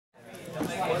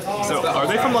So, are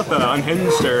they from like the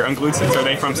Unhinged or Unglued sets, or are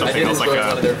they from something else like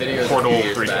a Portal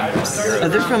 3?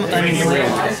 They're from Unglued.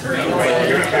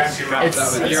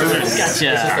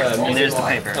 Gotcha. And there's the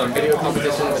paper.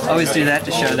 Always do that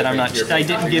to show that I'm not. I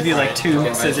didn't give you like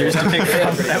 2 scissors to pick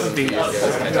from. That would be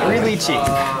really cheap.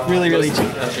 Really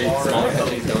cheap.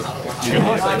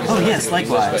 Oh yes,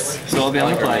 likewise. So I'll be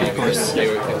on the fly, of course.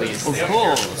 Of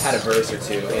course. Had a verse or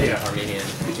 2 in Armenian.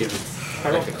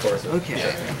 Okay.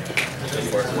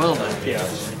 Well then. Yeah.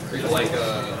 Like,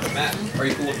 Matt, are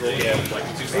you cool with rolling? Yeah, like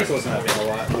 2 cycles and I've been a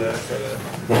lot.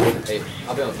 Hey,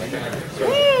 I'll be on the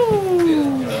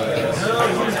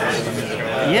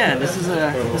Yeah, this is a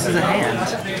hand.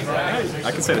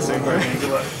 I can say the same thing.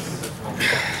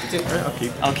 Alright, I'll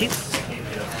keep. I'll keep.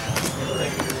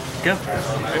 Go.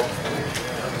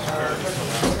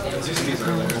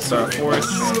 We'll start Forest,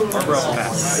 Arbor Elf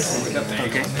Pass.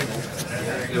 Okay.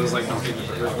 It was like not getting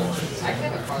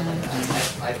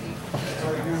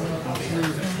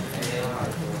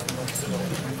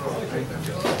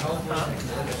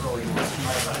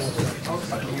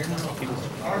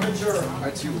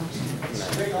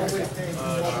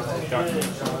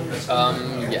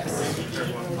yes.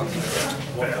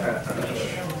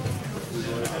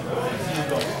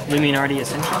 Luminarch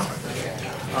Ascension.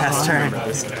 Pass turn.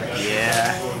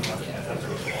 Yeah.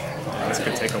 This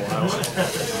could take a while.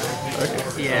 Okay.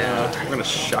 Yeah. I'm gonna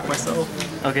shock myself.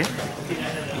 Okay.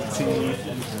 18.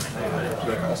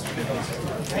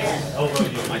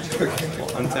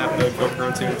 Untap the go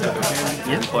for 2, tap it again.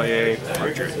 Yep. Play a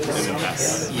Archer and then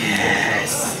pass.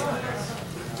 Yes.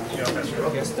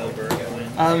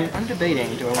 I'm debating.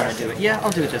 Do I want to do it? Yeah,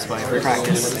 I'll do it this way for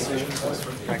practice.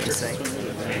 Practice sake.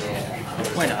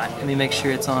 Why not? Let me make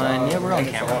sure it's on. Yeah, we're on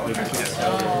camera.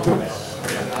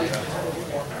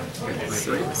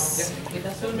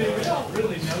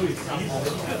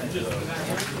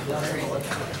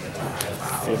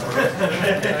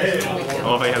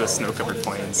 Oh, if I have the snow-covered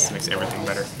plains, makes everything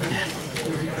better.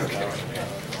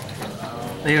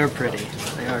 They are pretty.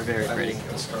 They are very pretty.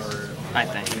 I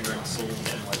think.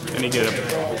 And you get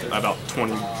about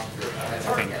 20, I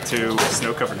think, 2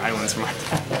 snow-covered islands from my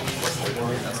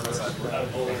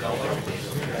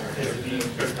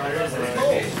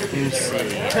Let's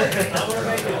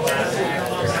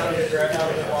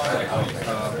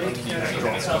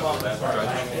see.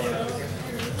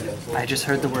 I just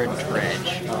heard the word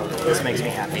dredge. This makes me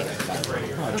happy.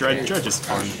 Dredge is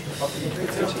fun.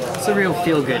 It's a real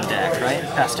feel-good deck, right?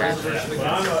 Pass turn.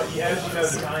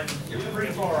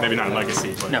 Maybe not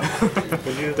Legacy, but no.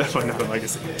 Definitely not a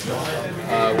Legacy.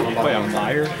 You play a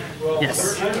Fire?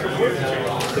 Yes.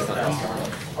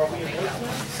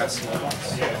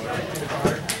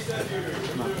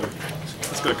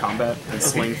 Let's go to combat and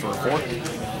swing for a 4.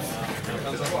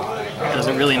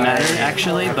 Doesn't really matter,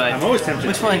 actually, but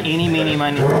which one? Eeny, meeny,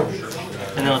 miny.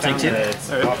 And then I'll take 2.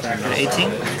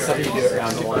 18?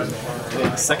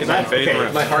 Second night fade, we're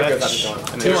at fetch,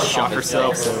 and then shock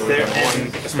herself, so we're at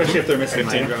 1. Especially if they're missing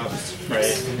 15 drops,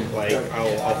 right? Like,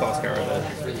 I'll toss Scour that.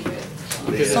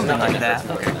 Something like that.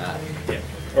 Okay. Yeah.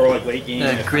 Or like late game.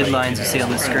 The grid lines you see on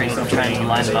the screen, I'm trying to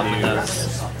line them up with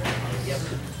those.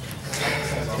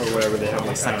 Or whatever they have.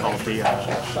 What's that called? The,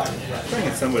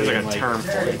 somebody like a term.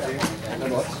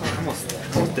 Almost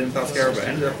didn't toss Scour, but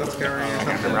ended up toss Scouring. I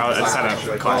just had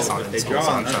a class on it. They draw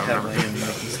on untap land and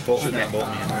just bolt me and bolt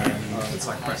me. And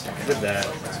did that.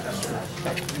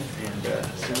 And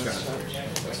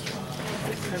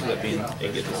ended up being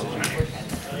a good decision.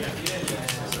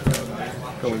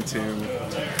 Going to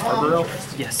Arbor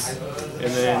Elf. Yes.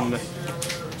 And then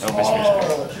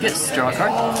Yes, draw a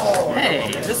card.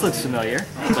 Hey, this looks familiar.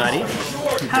 Hey, buddy.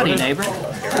 Howdy, neighbor.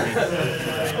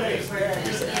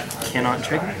 Cannot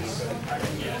trigger.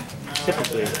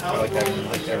 Typically, I like having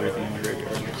like everything in my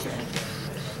graveyard.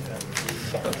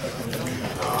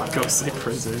 Go say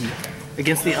prison.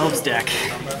 Against the Elves deck.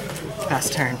 Pass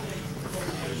turn.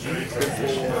 You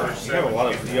have a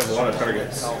lot of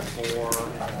targets.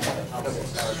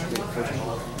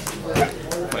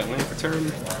 Play land for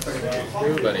turn.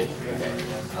 Buddy.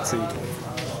 Let's see.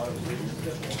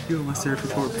 You unless there for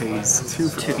 4 pays 2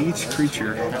 for each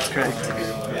creature. That's correct.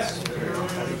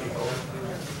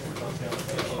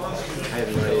 I have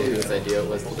no idea whose idea it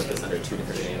was to put this under 2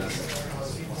 different names.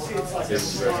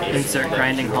 Insert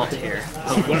grinding halt here.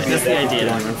 Oh, that's the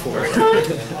idea.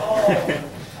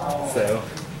 So,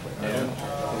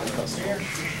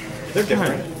 they're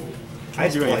different. I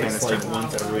do anything like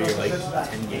once every like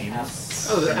 10 games.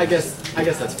 Oh, I guess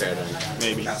that's fair then.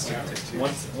 Maybe.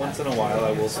 Once in a while,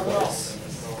 I will splice.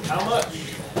 How much?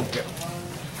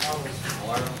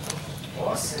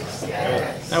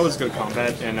 That was good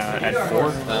combat, and at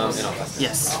 4,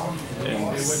 Yes.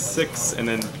 and 6, and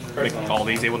then make all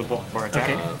these able to block or attack.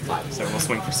 Okay. So we'll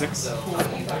swing for 6.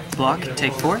 Block,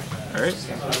 take 4. Alright.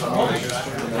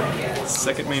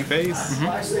 Second main phase.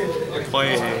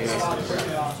 Play a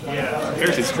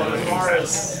Heritage Druid and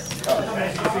pass.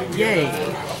 Yay!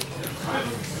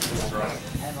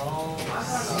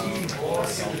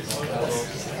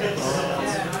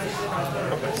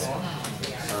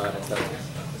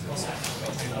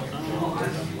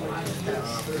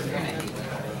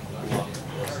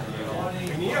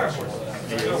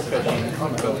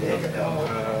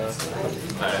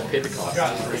 Paid the cost.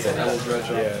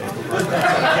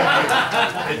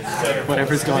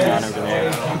 Whatever's going on over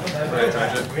there.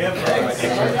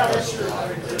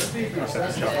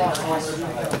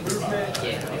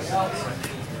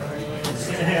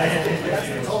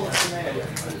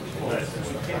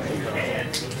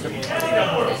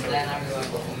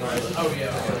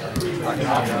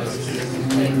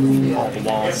 All the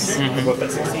walls.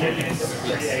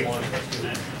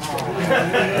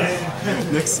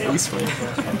 Nyx-Fleece Ram.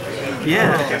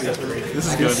 Yeah, This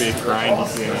is going to be a grindy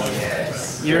game.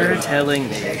 you're telling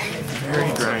me.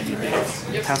 Very grindy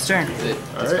game. Pass turn.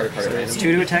 Alright. It's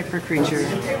 2 to attack per creature.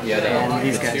 And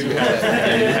these guys. You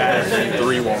have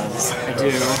 3 walls. I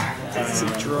do. It's a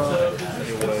draw.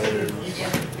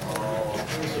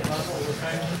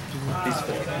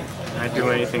 Not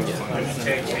doing anything fun.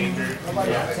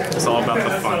 It's all about the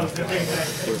fun.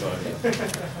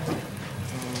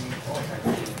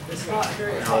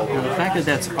 The fact that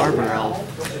that's Arbor Elf,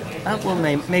 well,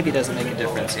 maybe it doesn't make a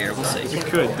difference here. We'll see. It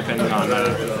could, depending on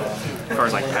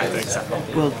cards like Path to Exile.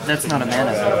 Well, that's not a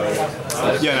mana.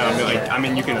 Yeah, no, I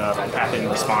mean you can path in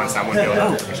response. I wouldn't be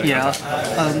able to. Yeah,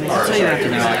 I'll tell you after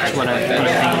the match what I'm thinking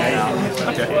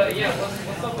about. Okay.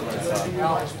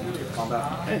 I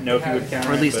didn't know if you would counter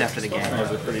Or at it, least but after the game. That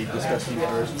was a pretty disgusting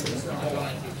first.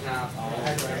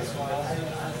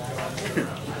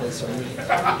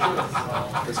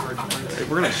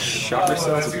 We're gonna shock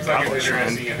ourselves with Goblin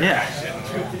Trend. Yeah.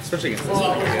 Especially against this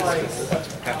one, I guess, because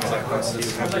happens like once you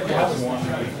have one,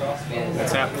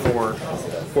 Tap for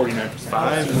 49%.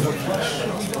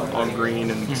 5, all green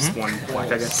and just 1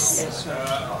 black, I guess.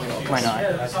 Why not?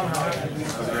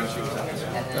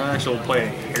 Actually, we'll play a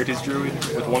Heritage Druid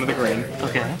with 1 of the green.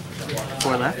 Okay.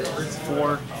 4 left.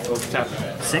 4, we'll tap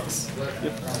 6.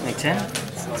 Make 10.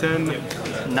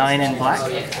 10, 9 in black.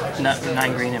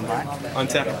 9 green and black.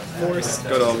 untap Force,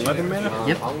 go to 11 mana.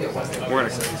 Yep. We're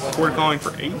gonna Quarter Calling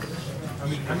for 8.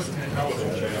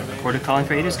 Quarter calling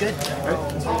for 8 is good.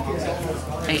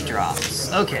 8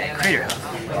 drops. Okay, Craterhoof.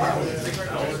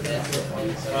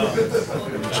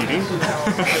 Cheating?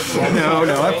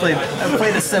 No, I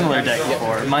played a similar deck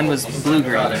before. Mine was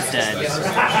blue-green instead.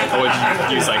 Or would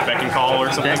you use like Beck and Call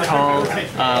or something? Deck call,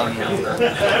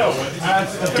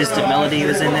 Distant Melody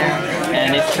was in there,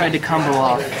 and it tried to combo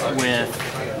off with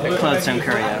Cloudstone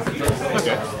Courier.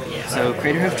 Okay. So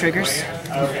Craterhoof triggers.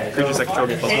 Creatures that control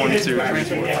get +1, 2, 3,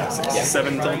 4, 5, 6,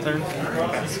 7 until turn. I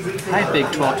have big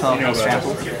 12/12 no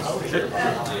trample.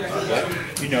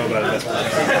 You know about it.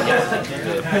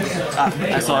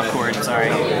 I saw a chord, sorry.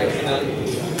 I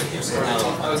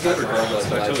was good regardless,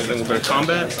 but I Then we'll go to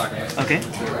combat. Okay.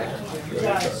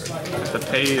 The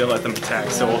pay to let them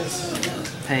attack. So we'll,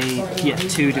 Pay, yeah,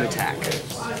 2 to attack.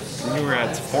 you were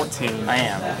at 14. I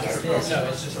am.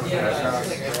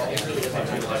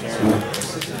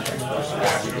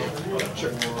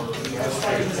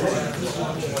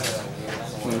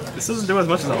 This doesn't do as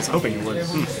much as I was hoping it would.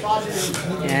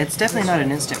 Yeah, it's definitely not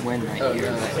an instant win right here.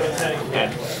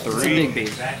 And It's a 3. big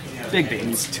beat. Big beats.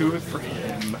 Needs 2 for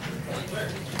him.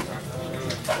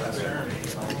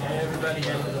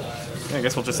 Yeah, I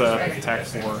guess we'll just attack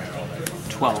for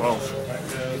 12. 12.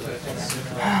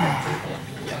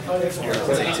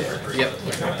 Yep.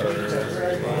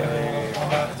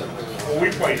 We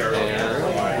played earlier.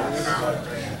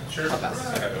 Sure.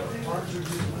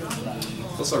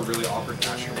 It's also a really awkward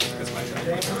match for me because my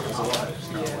trainer was alive.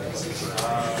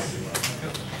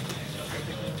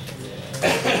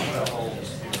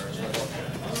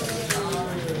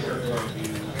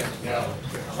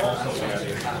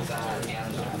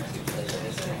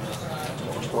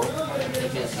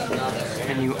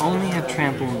 And you only have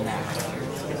trample now.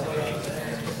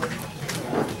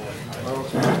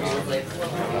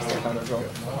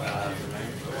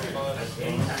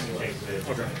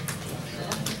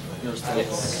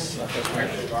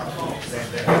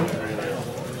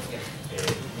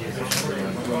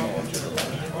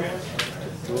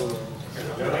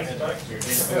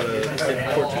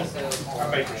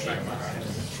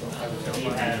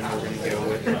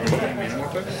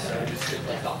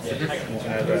 We'll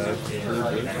add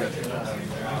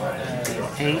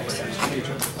 8.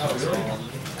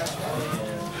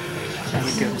 That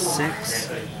would go to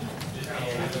 6.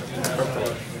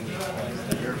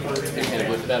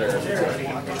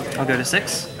 I'll go to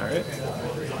 6. Alright.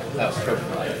 Oh,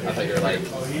 perfect. I thought you were like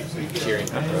cheering.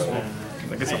 I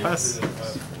guess I'll pass.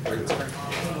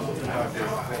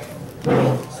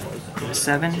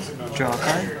 7. Draw a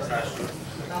card.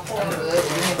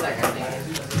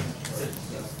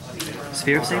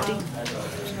 Sphere of Safety.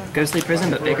 Ghostly Prison,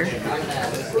 but bigger.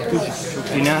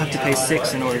 You now have to pay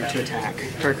 6 in order to attack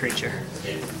per creature.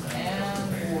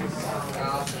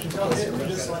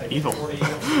 Evil.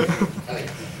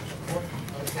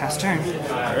 Pass turn.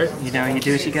 Alright. You know, you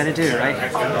do what you gotta do, right?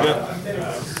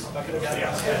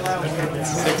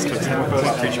 6 to attack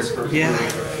opposing creature. Yeah.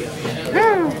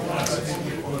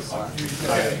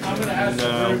 And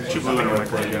 2 blue in my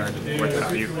graveyard. Worth it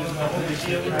out you.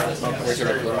 Where's the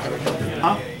red floating coming from?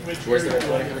 Huh? Where's the red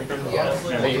floating coming from?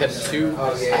 Oh, you had 2. I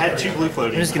had 2 blue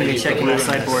floating. I'm just gonna be checking my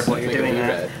sideboard while you're doing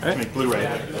that. Alright, make blue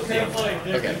red.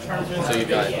 Okay. So you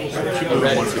got 2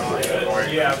 red and 2 blue.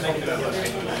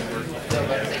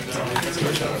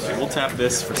 We'll tap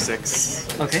this for 6.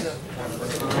 Okay.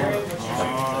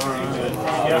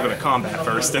 We're gonna combat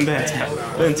first, and then tap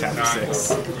for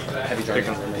 6. Heavy Pick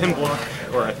dragon. a him block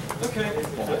or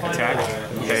attack.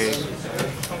 Okay.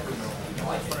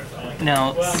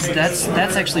 Now, that's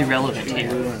actually relevant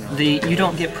here. You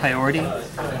don't get priority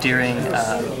during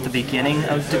the beginning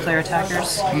of declare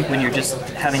attackers when you're just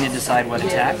having to decide what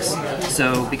attacks.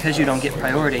 So because you don't get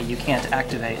priority, you can't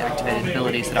activate activated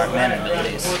abilities that aren't mana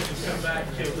abilities.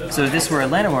 So if this were a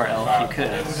Llanowar elf, you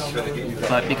could,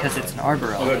 but because it's an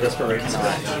Arbor elf, you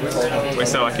cannot. Wait,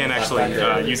 so I can't actually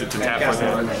use it to tap for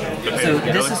the So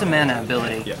this is a mana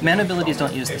ability. Yeah. Mana abilities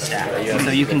don't use the stack, so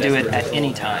you can do it at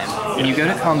any time. When you go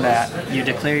to combat, you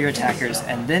declare your attackers,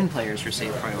 and then players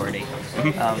receive priority.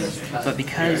 But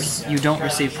because you don't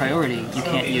receive priority, you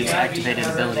can't use activated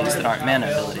abilities that aren't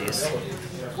mana abilities.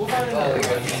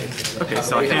 Okay,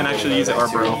 so I can't actually use the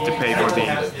Arbor Elf to pay for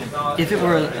the... If it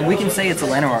were, we can say it's a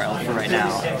Llanowar elf for right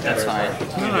now. That's fine.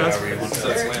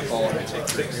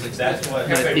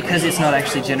 But because it's not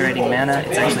actually generating mana,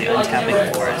 it's actually untapping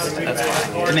the forest. That's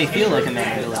why. It may feel like a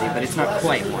mana ability, but it's not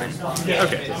quite one.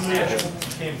 Okay.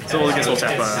 So I guess we'll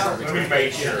tap 3,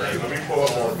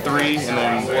 and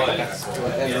then...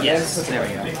 Yes, there we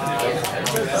go.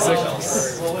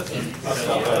 6.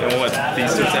 And we'll let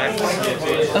these 2 attack.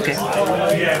 Okay.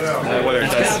 Whether it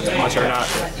does much or not.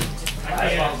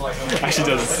 Actually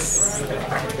does...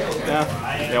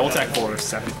 Yeah, we'll attack 4 or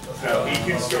 7. He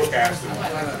can still cast it.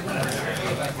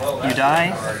 You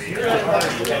die.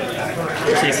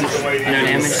 Take no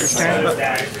damage this turn.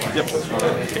 Yep.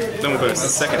 Okay. Then we'll go to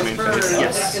second main phase.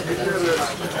 Yes.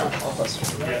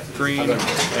 Green, a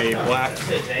black,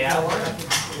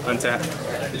 untap.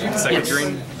 Second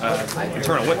green,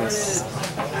 Eternal Witness.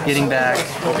 Getting back.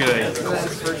 Okay,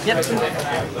 Yep.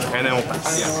 and then we'll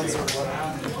pass.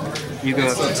 You go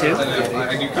up to 2.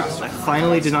 I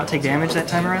finally did not take damage that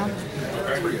time around.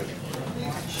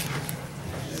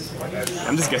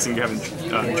 I'm just guessing you haven't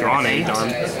drawn any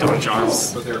darn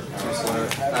charms.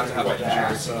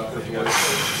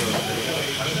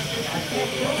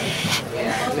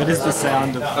 That is the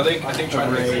sound of I think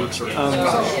trying to rage.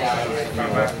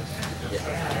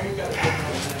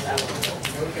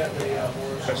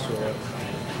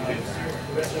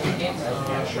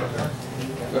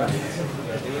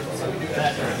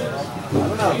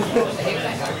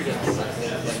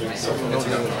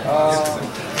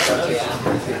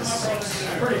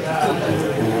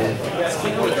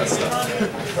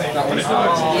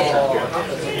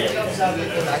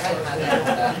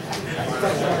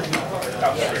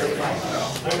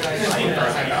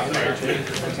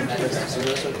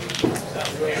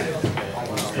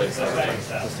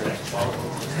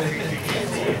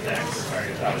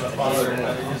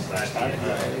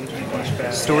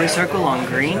 Story circle on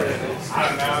green.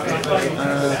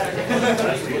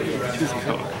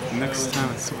 Next time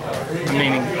it's... I'm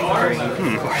naming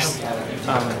green, of course.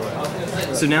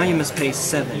 So now you must pay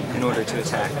 7 in order to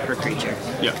attack per creature.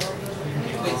 Yeah.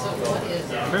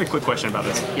 Very quick question about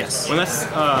this. Yes. When that's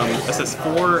that says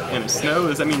 4 and snow,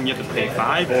 does that mean you have to pay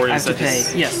 5, or I is have to that pay,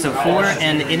 just... yes, so 4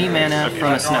 and any mana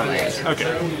from a snow land.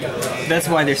 Okay. That's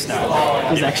why there's snow.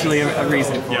 There's actually a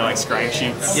reason for Yeah, it. like Scrying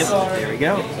Sheets. Yep, there we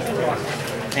go.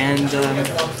 And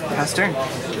pass turn.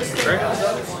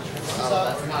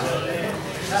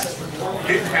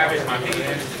 Didn't have it in my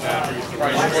hand.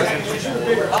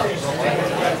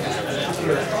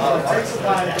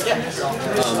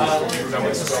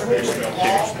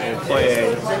 And play a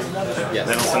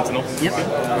Metal Sentinel. Yep,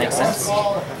 makes sense.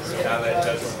 We'll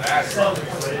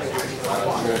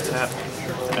tap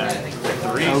at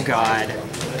 3. Oh god.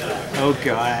 Oh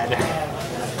god.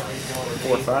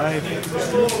 4, 5.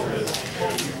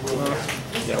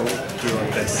 Yeah, we'll do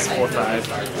like this. 4, 5.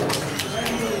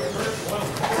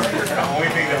 The only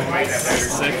thing that will make that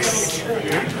better. 6.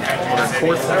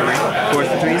 Fourth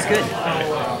 3 is good.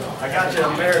 I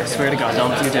swear to God,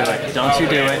 don't you do it. Don't you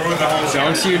do it.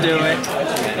 Don't you do it.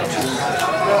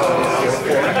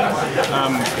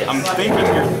 I'm thinking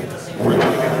here. We're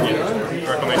going to get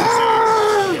Reclamation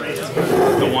Sage.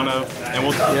 The one of. And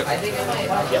we'll. Yep. I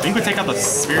think we take out the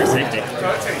Sphere of Safety.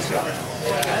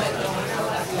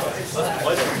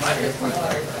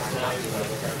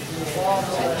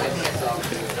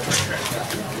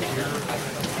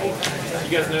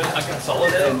 You guys know I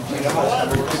consolidate?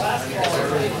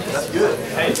 That's good.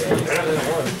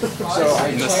 So I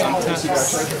Miss some tests.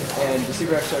 and the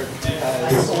Super Extra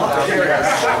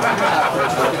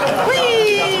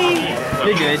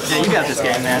You're good. Yeah, you got this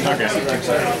game, man. Okay.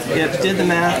 Yep, did the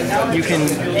math. You can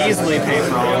easily pay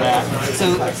for all of that.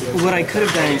 So what I could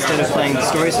have done instead of playing the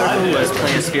Story Circle was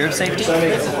play a Sphere of Safety.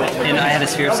 And I had a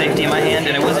Sphere of Safety in my hand,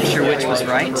 and I wasn't sure which was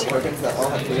right.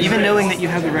 Even knowing that you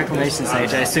have the Reclamation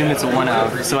Sage, I assume it's a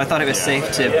 1-0, so I thought it was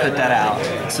safe to put that out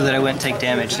so that I wouldn't take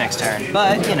damage next turn.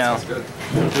 But, you know,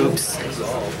 oops.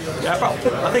 Yeah,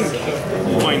 I think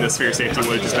playing the Sphere of Safety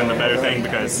would have just been the better thing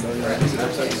because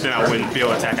then I wouldn't be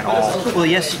able to attack at all. Well,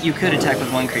 yes, you could attack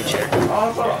with one creature,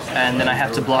 and then I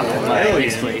have to block with my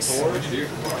Nyx-Fleece,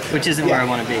 which isn't where I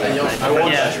want to be. But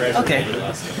yeah, okay.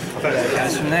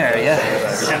 From there, yeah.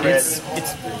 It's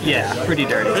yeah, pretty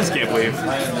dirty. I just can't believe.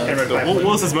 What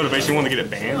was his motivation? He wanted to get it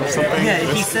banned or something? Yeah,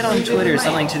 he said on Twitter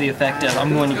something to the effect of,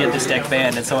 I'm going to get this deck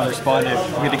banned, and someone responded,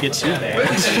 I'm going to get you banned.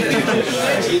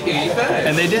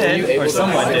 And they did, or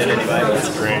someone did anyway. That's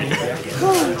great.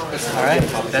 Alright,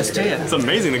 best to you. It's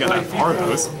amazing they got that far,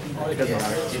 though.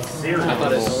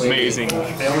 Amazing.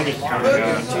 They only get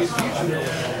counter.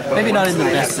 Maybe not in the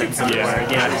best sense of the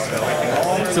word, yeah.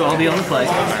 So I'll be on the play.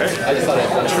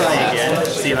 I'll try again,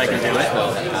 see if I can do it.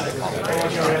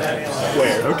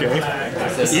 Where? Okay.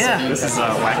 Yeah. This is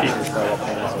wacky.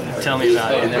 Tell me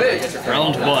about it.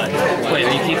 Round 1. Wait,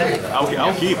 are you keeping?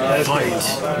 I'll keep. Fight.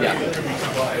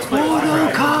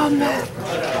 Mortal Kombat!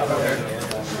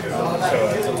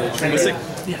 Mystic?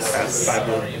 Yes.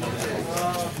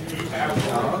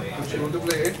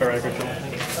 Alright, control.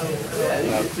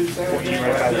 14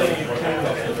 right, 5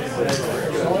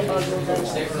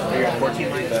 You got 14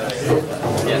 right?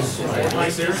 Yes.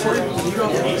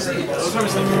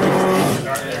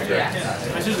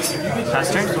 Pass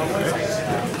turn?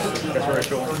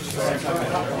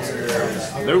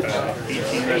 Nope.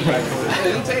 18 right, 5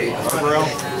 Umbrella.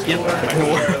 Yep.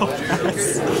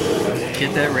 Get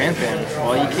that ramp in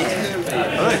while you keep. I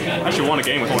actually won a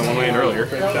game with only 1 land earlier.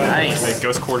 Nice. They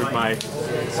ghost quartered my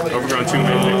overgrown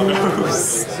 2-man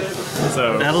Nythos.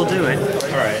 So That'll do it.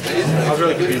 Alright. I was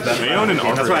really confused about they own an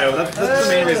That's why that's the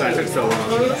main reason I took so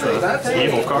long. So.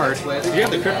 evil card. You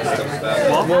have the crypt stuff.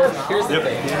 Well, Here's the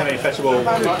thing. You didn't have any fetchable.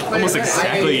 almost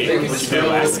exactly what you did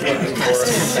last game.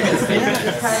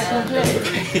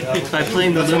 By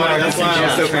playing the Luminarch Ascension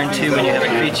on turn 2 when you have a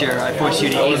creature, I force you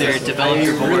to either develop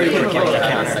your board or give me a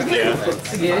counter.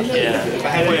 Yeah. If I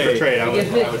had it for trade, I would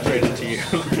trade it to you.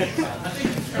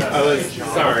 I was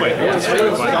sorry. I was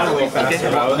gone a little faster.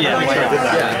 Okay. Yeah, why not?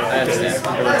 Yeah, I understand.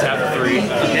 Tap 3.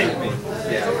 Okay.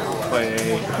 Play. I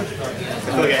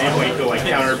feel like at any point you could like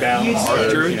counterbalance or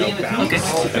balance. Okay.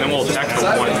 And then we'll attack for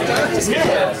 1.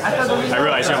 I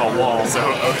realize you have a wall, so.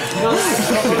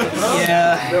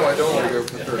 Yeah. No, I don't want to go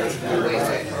for 30.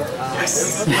 Yes.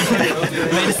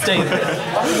 Way to stay there.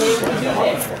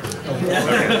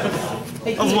 I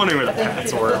was wondering where the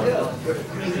paths were.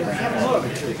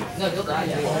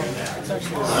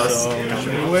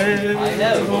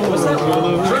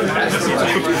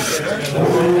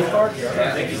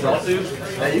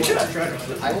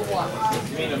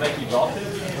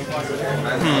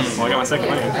 Well, I got my second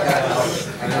land.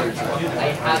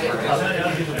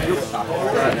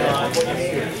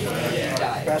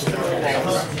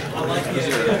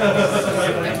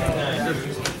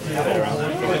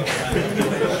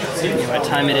 what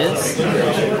time it is.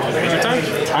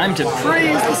 Time to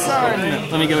praise the sun!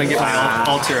 Let me go and get my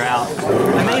altar out.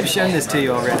 I may have shown this to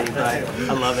you already, but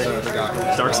I love it.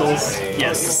 Dark Souls?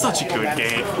 Yes. Such a good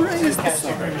game.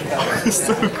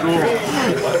 So cool.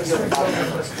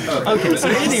 Okay, so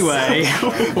anyway,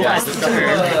 last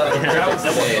turn.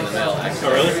 Oh,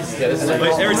 really?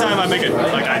 Like, every time I make it,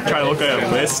 like I try to look at a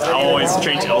list, I always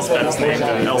change Elspeth's name to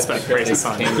Elspeth Praise the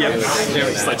Sun. Yep.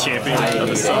 Just like champion of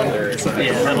the sun.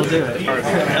 Yeah, that'll do it.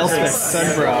 Elspeth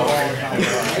Sunbrow.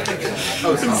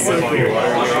 Oh, it's so cool.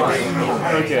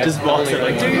 Okay. Just walks in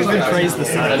like, dude, even praise the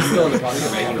sun.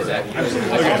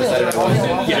 Okay.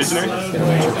 Visionary?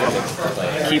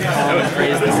 Keep calm and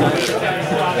praise the sun.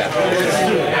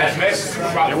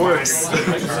 It works.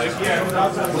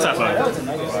 What's that fun?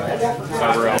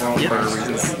 For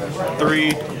reasons.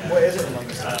 3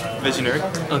 Visionary.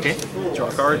 Okay. Draw a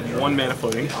card, 1 mana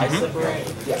floating. 2.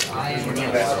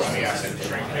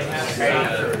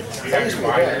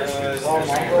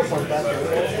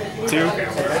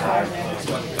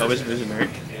 Elvish Visionary.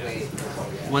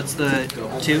 What's the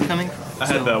 2 coming? I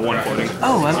had the 1 floating.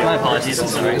 Oh, my apologies. I'm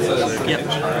sorry. Yep.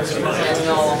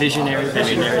 Visionary. Yeah,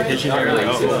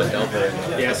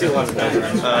 I see a lot of that.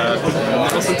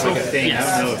 That's a thing. Yes. I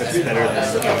don't know if it's better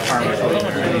than Karma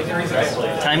or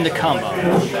anything. Time to combo.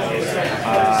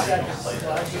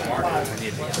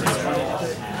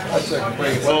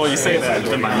 Well, you say that,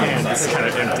 but my hand is kind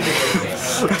of empty.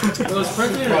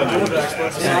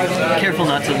 Careful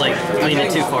not to like lean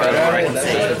it too far before I can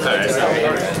see.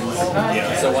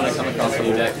 So when I come across the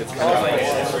deck, it's kind of like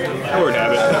Or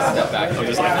dab it. step back. I'm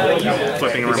just like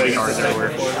flipping around my cards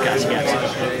everywhere.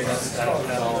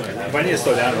 If I need to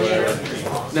slow down or whatever.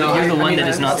 No, you're the one that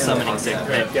is not summoning sick.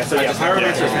 Yeah, so yeah,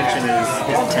 Pyromancer Ascension is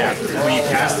tapped. When you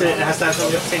cast it, it has to have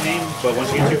the same name, but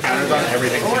once you get 2 counters on it,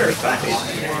 everything's going to be fine.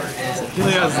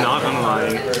 Heliod is not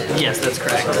online. Yes, that's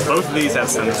correct. Both of these have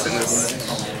Sickness.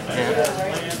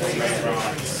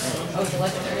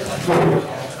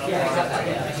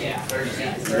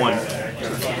 One.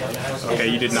 Okay,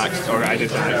 you did not, or I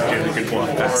did not. Okay, you can pull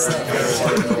off fast.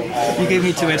 You gave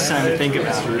me too much time to think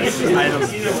about it.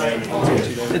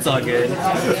 It's all good.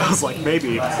 I was like,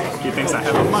 maybe he thinks I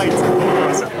have a might.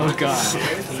 Oh god.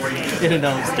 In an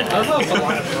Elves deck.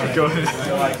 Go ahead.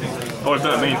 Oh, I've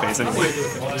done a main phase anyway.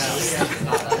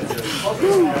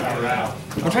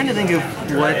 I'm trying to think of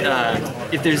what,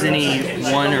 if there's any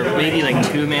 1 or maybe like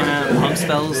 2 mana pump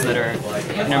spells that are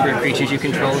number of creatures you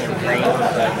control in green.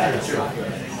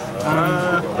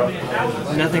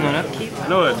 Nothing on upkeep?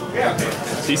 No, a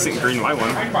decent green white one.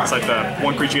 It's like the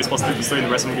 1 creature gets +3/+3 and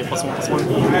the rest of them get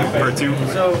 +1/+1 or 2.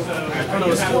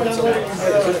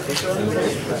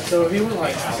 So if you went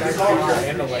like sacrifice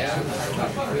and a land,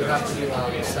 you have to do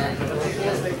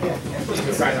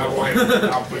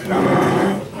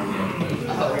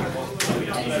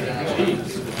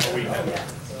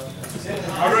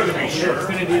I'd rather be sure. It's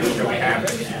going to do we have it.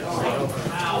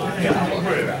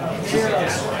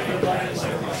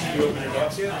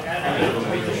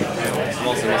 I'm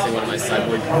also missing one of my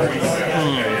sideboard cards.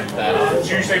 That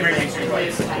Tuesday maybe 2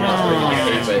 plays.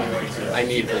 but I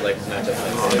need for like matchup.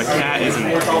 The cat is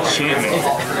an enchantment.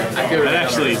 I feel That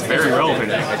actually is very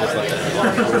relevant. I just left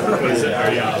that. What is it?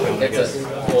 It's a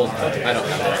well, I don't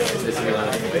have it. It's Leyline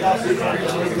of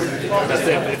Sanctity. That's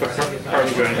the, if a card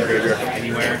would go into the graveyard from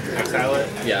anywhere, exile it.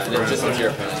 Yeah, and it's just with your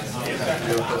opponent.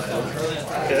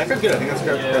 Yeah, that card's good. I think that's a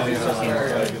card that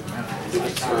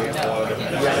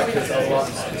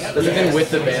But even with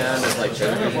the ban of like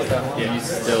Craterhoof and stuff, you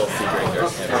still see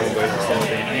graveyards. probably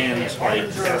and like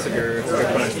Cassiger, if your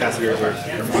opponent's Cassiger or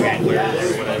Angler or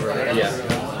whatever. Yeah.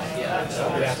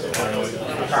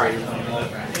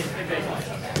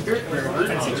 There's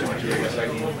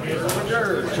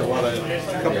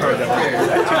a couple cards that are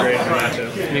too great in the matchup.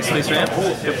 Nyx-Fleece Ram?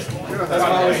 That's why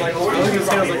I was like, oh my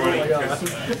god.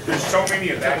 There's so many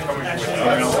of that coming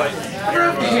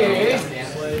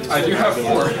I do have 4.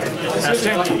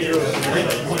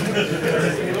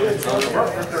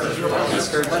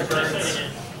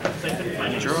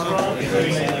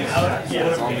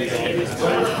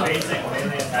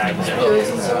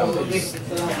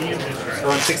 We're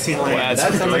on 16 lands.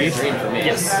 That sounds like a dream for me.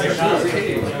 Yes.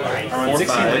 We're on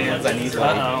 16 lands. I need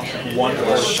like one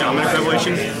Shaman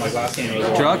Revelation. like last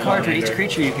game. Draw a card for each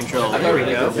creature you control. There we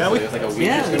go. Yeah, we Like a week.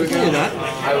 Yeah, we can do that.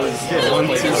 I was 1,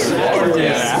 2, 3.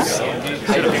 Yeah.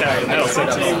 That'll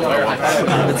set you.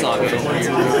 It's all good.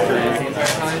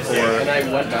 and I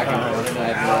went back and forth and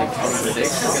I had like 6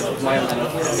 because my deck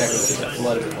was just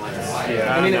flooded with lands.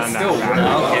 Yeah, I mean, it's still Okay,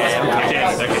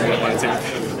 that can be 1,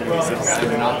 2.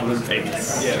 Babies.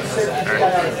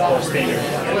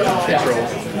 Control.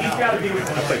 I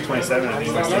played 27, I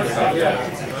think.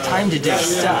 Time to do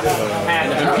stuff.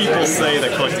 And people say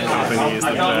that Collected Company is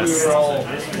the best.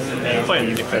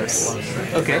 Play Nythos.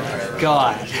 Okay.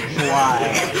 God. Why?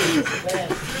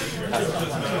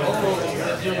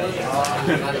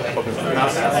 Not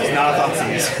a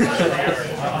Thoughtsees. We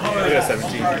got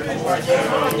 17.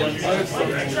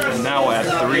 And now at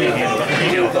 3.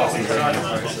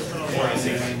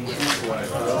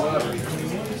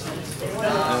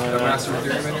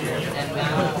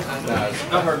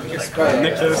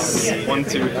 Nythos, 1,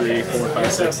 2, 3, 4,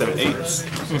 5, 6, 7, 8.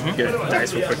 Get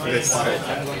dice real quick for this.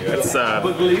 That's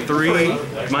 3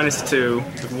 minus 2,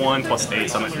 1 plus 8,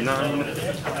 so I'm at 9.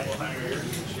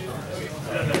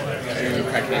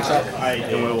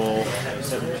 And we will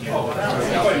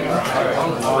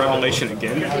Revelation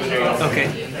again. Okay.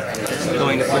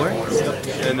 Going to 4?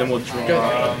 And then we'll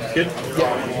draw. Good?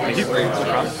 Thank you.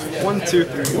 1, 2,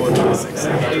 3, 4, 5, 6,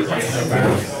 7, 8.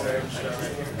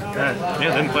 Yeah,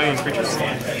 then playing creatures.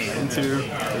 1, 2, 3,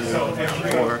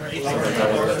 4,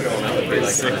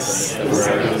 6,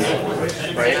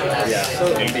 7, Right?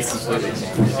 Yeah. 8.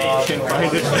 Can't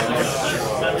find it.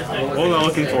 What am I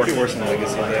looking for? Worse than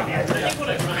Legacy there.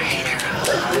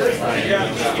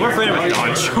 I'm afraid of a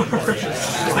Dawn-Shore.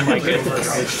 Oh my goodness.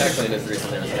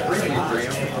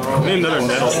 I need another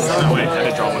Nettles. That way I had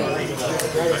to draw one.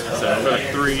 So I've got a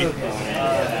 3.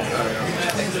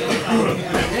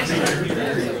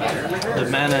 The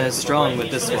mana is strong with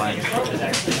this one.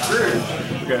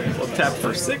 Okay, we'll tap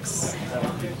for 6.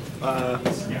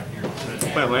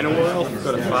 Play a Land and World,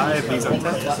 go to 5, these on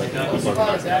tap.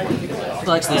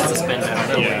 Well, actually, it's a spin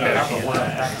now. Yeah.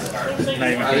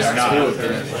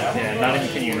 Not even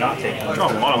can you not take one.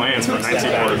 Draw a lot of lands for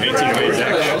 19 or 18 of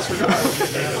exact.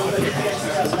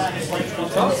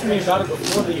 Talk to me about it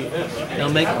before the event. It'll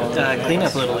make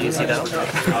cleanup a little easy, though.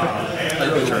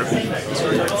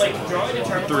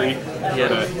 3.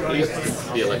 Yeah.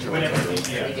 The electric.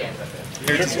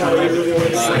 Here's And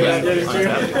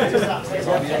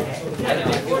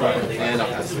I'll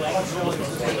pass.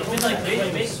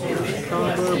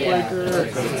 Combo Breaker,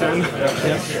 10.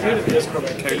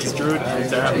 Character's Druid,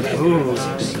 tap. Ooh.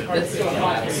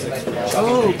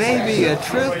 Oh, baby, a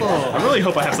triple. I really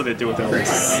hope I have something to do with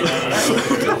Elves.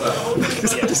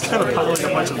 Because I'm just kind of piling a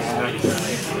bunch of them.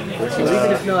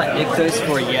 Even if not, Nythos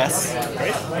for yes.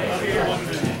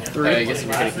 3. I guess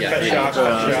we're hitting, yeah,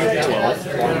 12.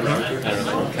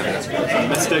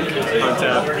 Mystic,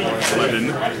 untap, 11.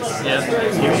 Yep.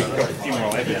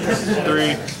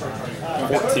 3.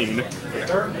 14.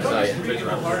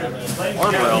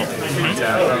 Arborel,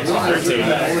 untap, 13.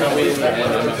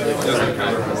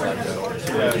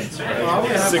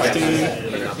 16.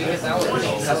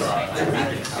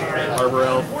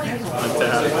 Arborel,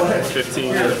 untap,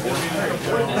 15.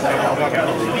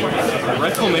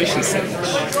 Reclamation Sage.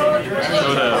 Go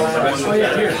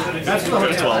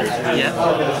to 12. Yep.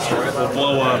 We'll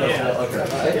blow up the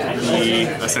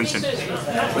Ascension.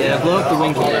 Yeah, blow up the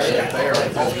wing condition.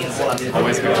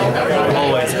 Always good.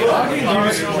 Always.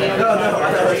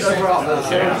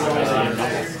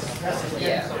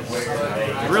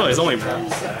 Really, it's only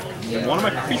one of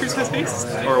my creatures has haste?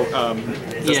 Or,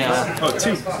 Yeah. Oh,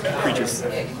 2 creatures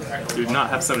do not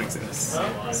have summonings in this.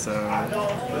 So.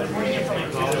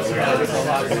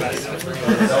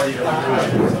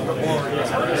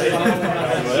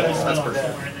 That's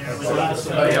perfect.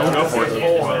 Yeah, we'll go for it.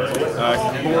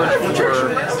 Board for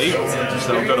 8,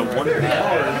 so go to 1.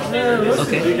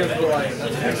 Okay.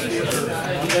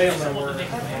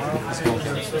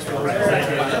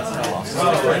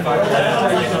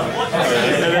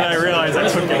 And then I realized I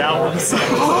took it out. So.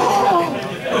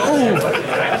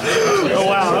 Oh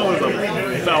wow, that was a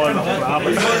felon.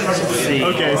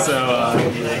 Okay, so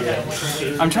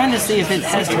I'm trying to see if it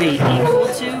has to be equal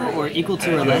to or equal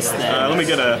to or less than. let me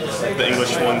get the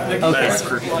English one. Okay.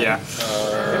 Yeah.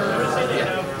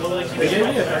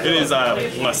 It is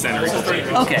less than or equal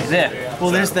to. Okay, there. Well,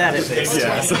 there's that at least.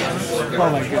 Yeah. So, Oh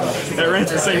my goodness. I ran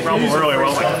into the same problem earlier. Where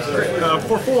I'm like,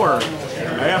 for 4, I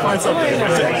gotta find something.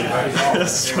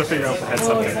 Just trying to figure out if I had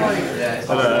something.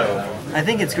 But, I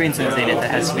think it's green since that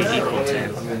has to be equal to.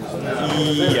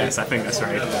 yes, I think that's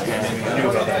right. I knew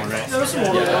about that one, right?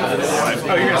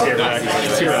 Oh, you're gonna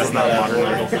see 2 as not modern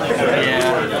legal.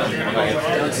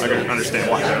 Yeah. I can understand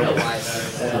why though.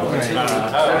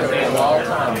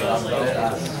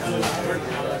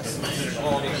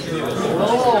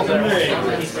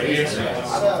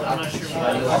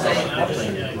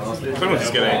 Pretty much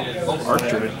just get a Arc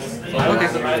Druid.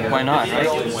 Okay, why not, right?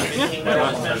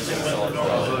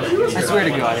 I swear to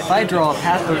God, if I draw a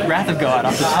Wrath of God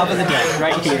off the top of the deck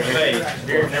right here,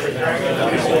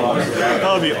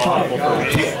 that would be awful for me.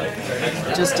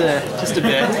 just a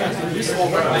bit.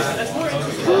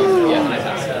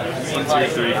 1, 2,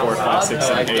 3, 4, 5, 6,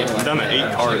 7, 8. We're down to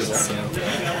 8 cards.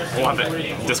 We'll have to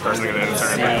discard something at the end of the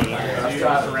turn.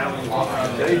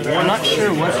 I'm not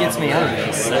sure what gets me out of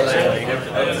this, actually.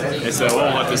 Okay, so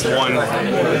we'll let this one go out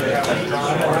of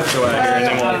here and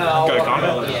then we'll go to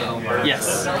combat.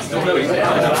 Yes.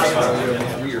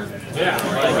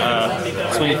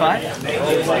 25?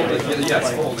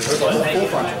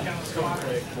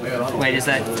 Wait, is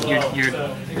that you're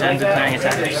done declaring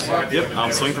attackers? Yep,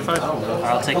 I'll swing for 5.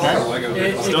 I'll take that.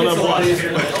 Still no block.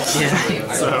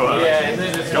 Yeah. So,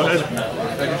 go ahead.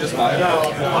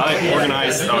 I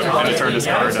organized, and I turn this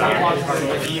card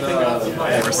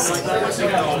first.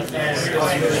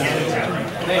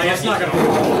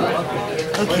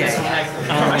 Okay. I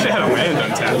actually had a land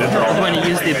untapped after all. I'm going to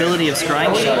use the ability of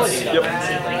Scrying Sheets. Yep.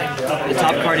 The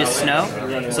top card is Snow,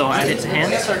 so I'll add it to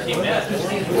hand.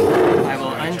 I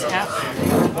will untap.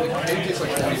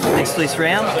 Nyx-Fleece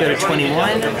Ram, go to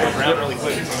 21.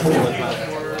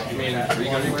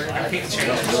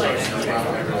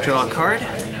 Draw a card.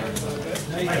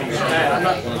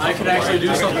 I could actually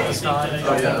do something this time.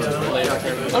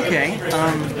 Okay,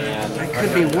 that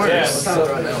could be worse.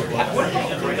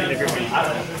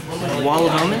 Wall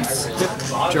of Omens.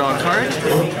 Draw a card.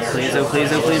 Please, oh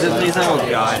please, oh please, oh please, oh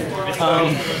god.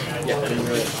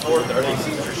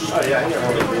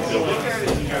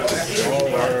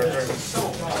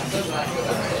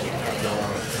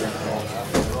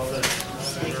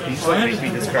 What makes me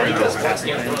discard this past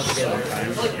the finish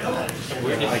sometimes?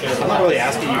 Like, I'm not really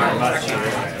asking you for much.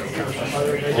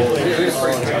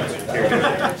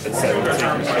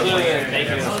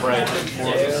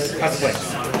 How's it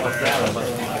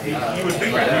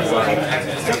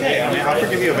It's okay, I mean, I'll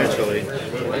forgive you eventually.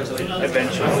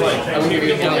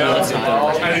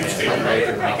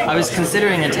 I was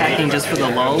considering attacking just for the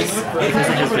lulls because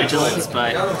it has vigilance,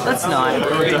 but let's not.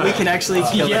 We can actually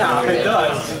kill it. Yeah, it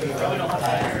does.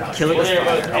 Kill it with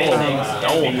fire. I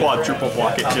will quadruple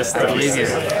block it just to Believe you.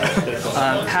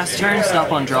 Pass turn,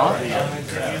 stop on draw.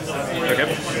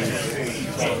 Okay.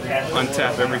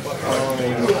 Untap every.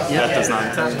 That does not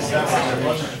untap.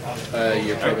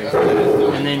 You're probably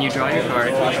And then you draw your card.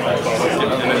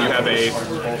 And then you have a.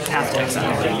 Half to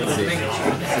exile.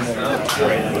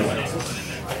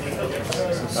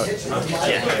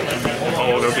 Oh,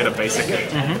 we'll go get a basic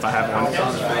if I have one.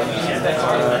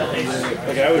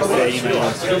 Like I always say, you know, I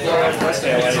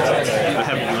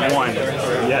have one.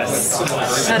 Yes.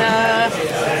 Ta-da!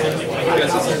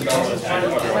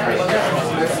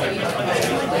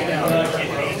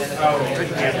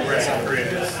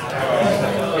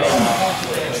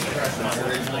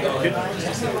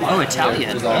 Oh,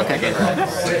 Italian. Okay.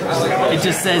 It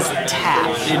just says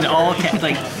tap in all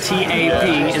like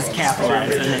TAP is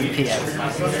capitalized and then PM.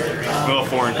 Little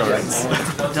foreign cards.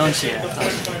 Don't you?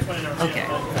 Okay.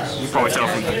 You can probably tell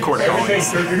from the Court of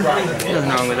Colonies. Nothing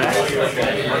wrong with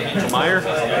that. Meyer,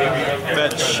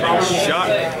 fetch, shot,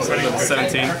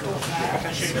 17.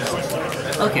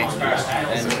 Okay.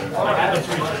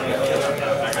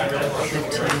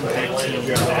 15, 13.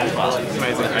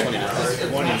 Amazing.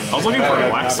 I was looking for a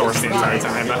black source the entire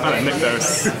time. I found a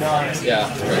Nythos. yeah.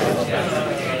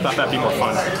 Thought that'd be more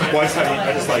fun. well, I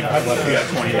just like, I've left you at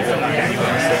 20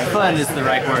 minutes. Fun is the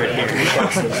right word here.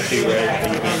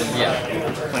 Yeah.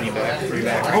 Plenty back, 3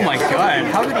 back. Oh my god,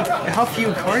 how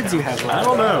few cards you have I left?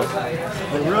 don't know.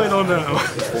 I really don't know.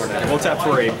 We'll tap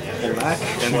for a black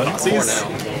and Loxies.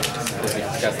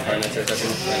 Cast the card next turn, and I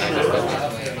just go.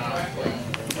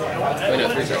 Wait, no,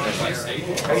 3 turns.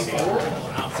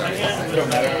 Sorry.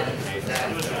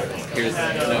 Here's no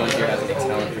one here has any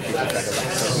talent for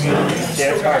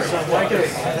keeping track of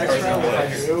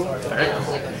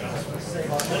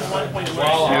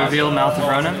You reveal Mouth of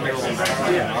Ronan?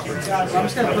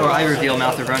 Or I reveal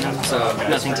Mouth of Ronan, so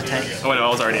nothing to take. Oh, no, I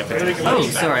was already up there. Oh,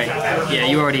 sorry. Yeah,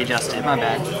 you already adjusted. My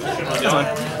bad. It's fine.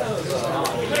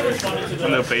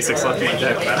 No basics left in my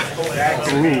deck.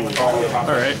 Ooh,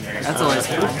 Alright. that's always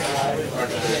fun.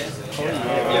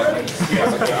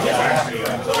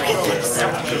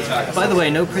 By the way,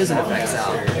 no prison effects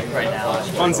out right now.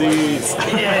 Funsies.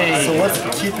 Yay! So what's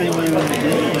keeping you in the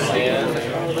game?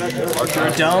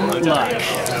 Dumb luck.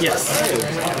 Yes.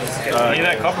 Need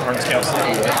that copper horn scout.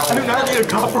 I do not need a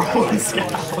copper horn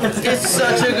scout. It's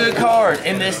such a good card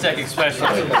in this deck,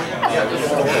 especially.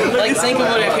 Like, think of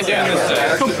what it could do in this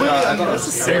deck. Completely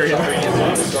unnecessary.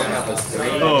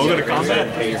 Oh, we're gonna combat?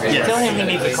 Yeah. Tell him he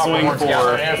needs a copper horn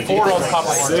scout. 4 on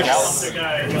copper horn scout.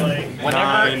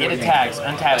 Whenever it attacks,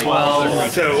 untap it.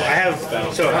 12. So I have.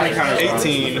 So how many counters?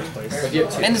 18.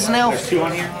 And it's an elf. 2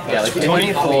 on here. Yeah, like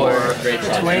 24,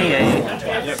 28.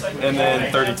 Yep. And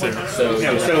then 32.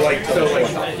 No, so like.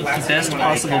 Best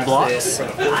possible blocks.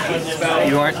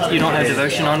 You don't have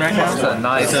devotion on right now. a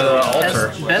nice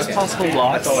altar. Best possible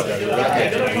blocks. You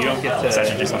don't get to.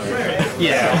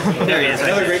 Yeah, there he is.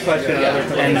 Another great question.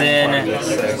 And then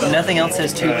nothing else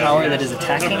has 2 power that is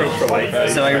attacking.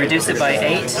 So I reduce it by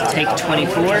 8, take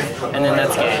 24, and then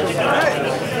that's game.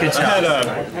 Good I had job.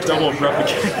 a double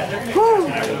replica.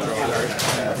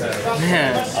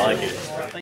 Man. I like it.